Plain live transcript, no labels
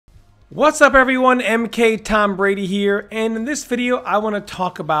What's up everyone, MK Tom Brady here, and in this video I want to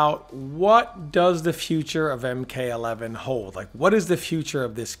talk about what does the future of MK11 hold? Like, what is the future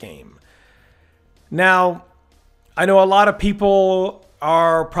of this game? Now, I know a lot of people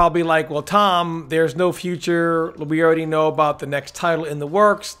are probably like, well Tom, there's no future, we already know about the next title in the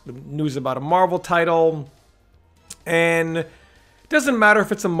works, the news about a Marvel title, and it doesn't matter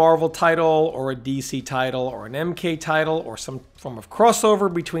if it's a Marvel title or a DC title or an MK title or some form of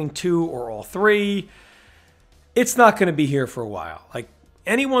crossover between two or all three. It's not going to be here for a while. Like,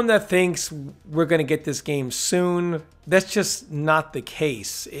 anyone that thinks we're going to get this game soon, that's just not the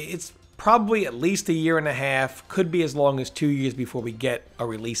case. It's probably at least a year and a half, could be as long as 2 years before we get a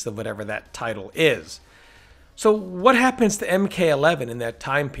release of whatever that title is. So what happens to MK11 in that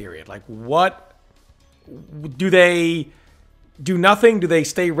time period? Like, what do they do? Nothing? Do they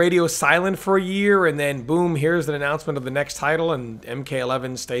stay radio silent for a year and then boom, here's an announcement of the next title and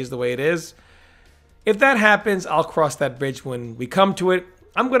MK11 stays the way it is? If that happens, I'll cross that bridge when we come to it.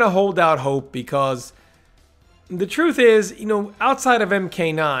 I'm going to hold out hope because the truth is, you know, outside of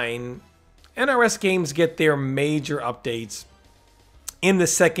MK9, NRS games get their major updates in the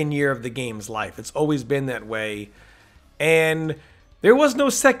second year of the game's life. It's always been that way. And there was no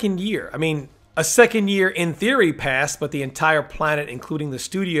second year. I mean, a second year in theory passed, but the entire planet, including the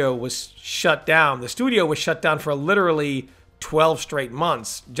studio, was shut down. The studio was shut down for literally 12 straight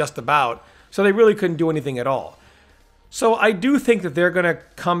months, just about. So they really couldn't do anything at all. So I do think that they're going to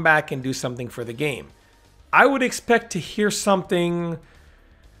come back and do something for the game. I would expect to hear something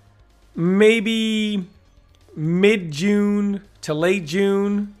maybe mid-June to late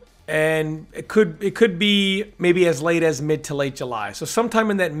June. And it could be maybe as late as mid to late July. So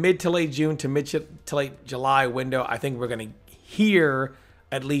sometime in that mid to late June to mid to late July window, I think we're going to hear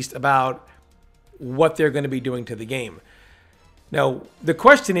at least about what they're going to be doing to the game. Now, the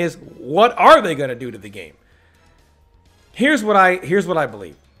question is, what are they going to do to the game? Here's what I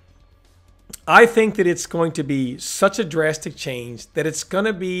believe. I think that it's going to be such a drastic change that it's going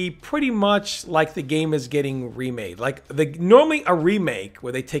to be pretty much like the game is getting remade. Like, normally a remake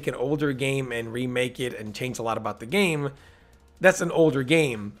where they take an older game and remake it and change a lot about the game, that's an older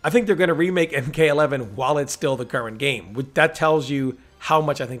game. I think they're going to remake MK11 while it's still the current game. That tells you how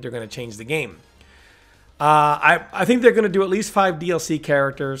much I think they're going to change the game. I think they're going to do at least 5 DLC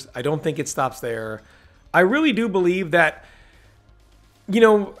characters. I don't think it stops there. I really do believe that, you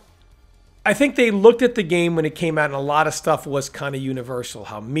know, I think they looked at the game when it came out and a lot of stuff was kind of universal.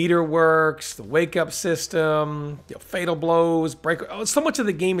 How meter works, the wake-up system, you know, fatal blows, so much of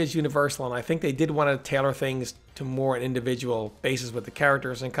the game is universal, and I think they did want to tailor things to more an individual basis with the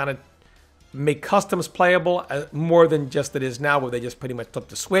characters and kind of make customs playable more than just it is now, where they just pretty much flipped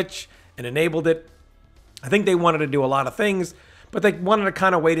the switch and enabled it. I think they wanted to do a lot of things, but they wanted to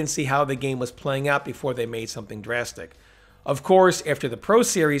kind of wait and see how the game was playing out before they made something drastic. Of course, after the Pro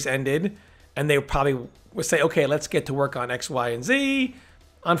Series ended, and they probably would say, okay, let's get to work on X, Y, and Z.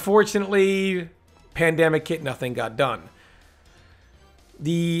 Unfortunately, pandemic hit, nothing got done.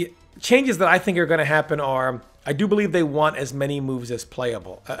 The changes that I think are going to happen are, I do believe they want as many moves as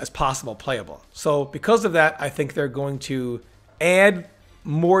possible playable. So because of that, I think they're going to add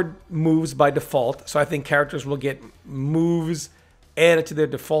more moves by default. So I think characters will get moves added to their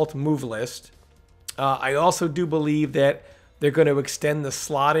default move list. I also do believe that they're going to extend the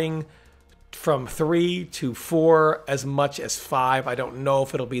slotting from 3 to 4 as much as 5. I don't know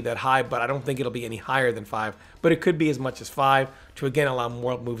if it'll be that high, but I don't think it'll be any higher than 5. But it could be as much as 5 to, again, allow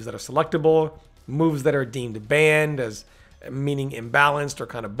more moves that are selectable, moves that are deemed banned as meaning imbalanced or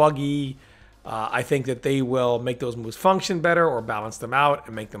kind of buggy. I think that they will make those moves function better or balance them out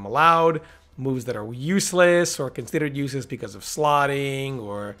and make them allowed. Moves that are useless or considered useless because of slotting,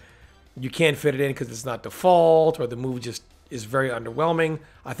 or you can't fit it in because it's not default, or the move just is very underwhelming.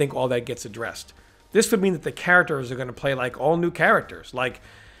 I think all that gets addressed. This would mean that the characters are going to play like all new characters. Like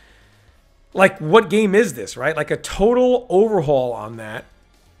what game is this, right? Like a total overhaul on that.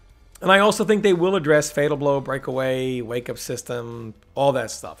 And I also think they will address Fatal Blow, Breakaway, Wake Up System, all that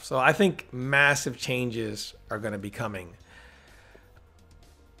stuff. So I think massive changes are going to be coming.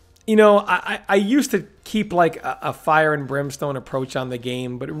 You know, I used to keep like a fire and brimstone approach on the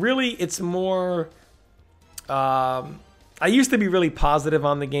game, but really it's more... I used to be really positive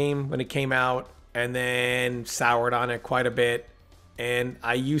on the game when it came out and then soured on it quite a bit. And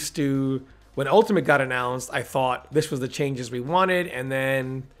I used to, when Ultimate got announced, I thought this was the changes we wanted. And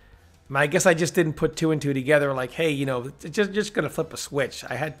then I guess I just didn't put 2 and 2 together. Like, hey, you know, just going to flip a switch.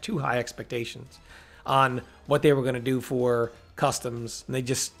 I had too high expectations on what they were going to do for customs. And they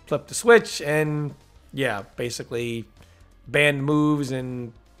just flipped the switch and, yeah, basically banned moves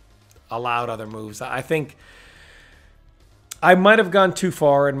and allowed other moves. I think I might have gone too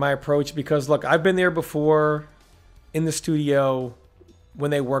far in my approach because, look, I've been there before in the studio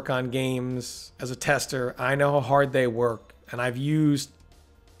when they work on games as a tester. I know how hard they work, and I've used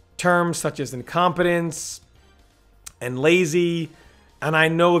terms such as incompetence and lazy, and I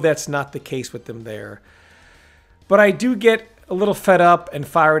know that's not the case with them there. But I do get a little fed up and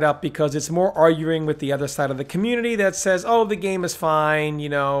fired up because it's more arguing with the other side of the community that says, oh, the game is fine, you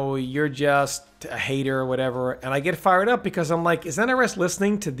know, you're just a hater or whatever. And I get fired up because I'm like, is NRS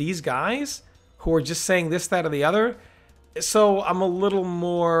listening to these guys who are just saying this, that, or the other? So I'm a little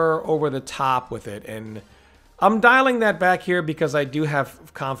more over the top with it. And I'm dialing that back here because I do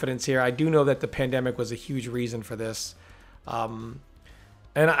have confidence here. I do know that the pandemic was a huge reason for this. And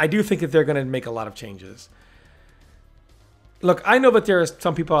I do think that they're going to make a lot of changes. Look, I know that there are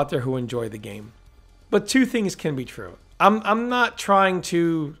some people out there who enjoy the game, but two things can be true. I'm not trying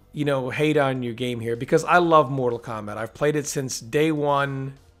to, you know, hate on your game here because I love Mortal Kombat. I've played it since day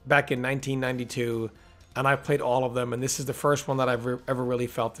one back in 1992, and I've played all of them, and this is the first one that I've ever really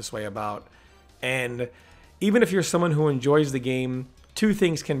felt this way about. And even if you're someone who enjoys the game, two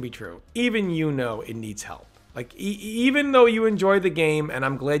things can be true. Even you know it needs help. Like, even though you enjoy the game, and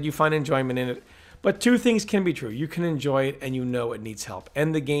I'm glad you find enjoyment in it, but two things can be true. You can enjoy it and you know it needs help.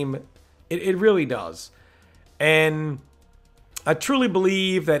 And the game, it really does. And I truly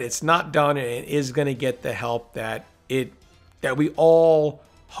believe that it's not done and it is going to get the help that we all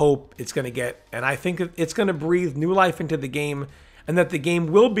hope it's going to get. And I think it's going to breathe new life into the game and that the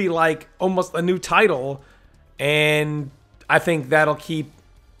game will be like almost a new title. And I think that'll keep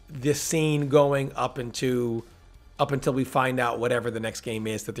this scene going up until we find out whatever the next game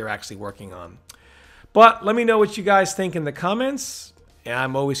is that they're actually working on. But let me know what you guys think in the comments. And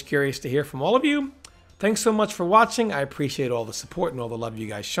I'm always curious to hear from all of you. Thanks so much for watching. I appreciate all the support and all the love you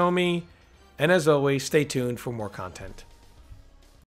guys show me. And as always, stay tuned for more content.